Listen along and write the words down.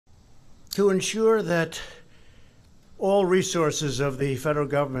To ensure that all resources of the federal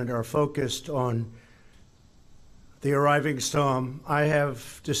government are focused on the arriving storm, I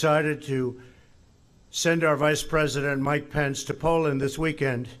have decided to send our Vice President Mike Pence to Poland this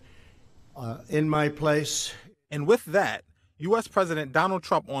weekend in my place. And with that, U.S. President Donald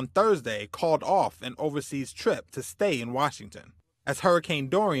Trump on Thursday called off an overseas trip to stay in Washington, as Hurricane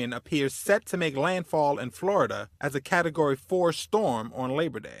Dorian appears set to make landfall in Florida as a Category 4 storm on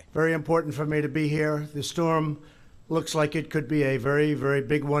Labor Day. Very important for me to be here. The storm looks like it could be a very, very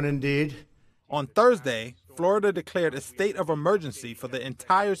big one indeed. On Thursday, Florida declared a state of emergency for the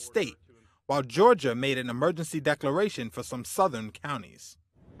entire state, while Georgia made an emergency declaration for some southern counties.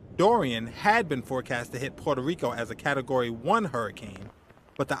 Dorian had been forecast to hit Puerto Rico as a Category 1 hurricane,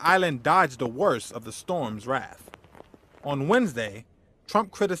 but the island dodged the worst of the storm's wrath. On Wednesday,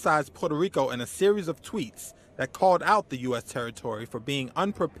 Trump criticized Puerto Rico in a series of tweets that called out the U.S. territory for being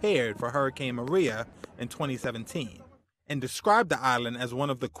unprepared for Hurricane Maria in 2017, and described the island as one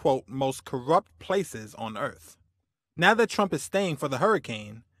of the, quote, most corrupt places on earth. Now that Trump is staying for the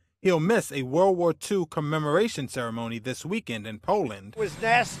hurricane, he'll miss a World War II commemoration ceremony this weekend in Poland. It was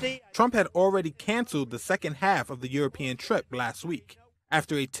nasty. Trump had already canceled the second half of the European trip last week,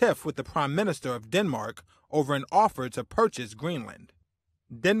 after a tiff with the Prime Minister of Denmark over an offer to purchase Greenland.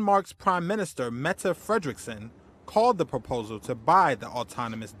 Denmark's Prime Minister Mette Frederiksen called the proposal to buy the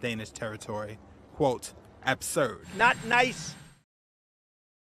autonomous Danish territory, quote, absurd. Not nice.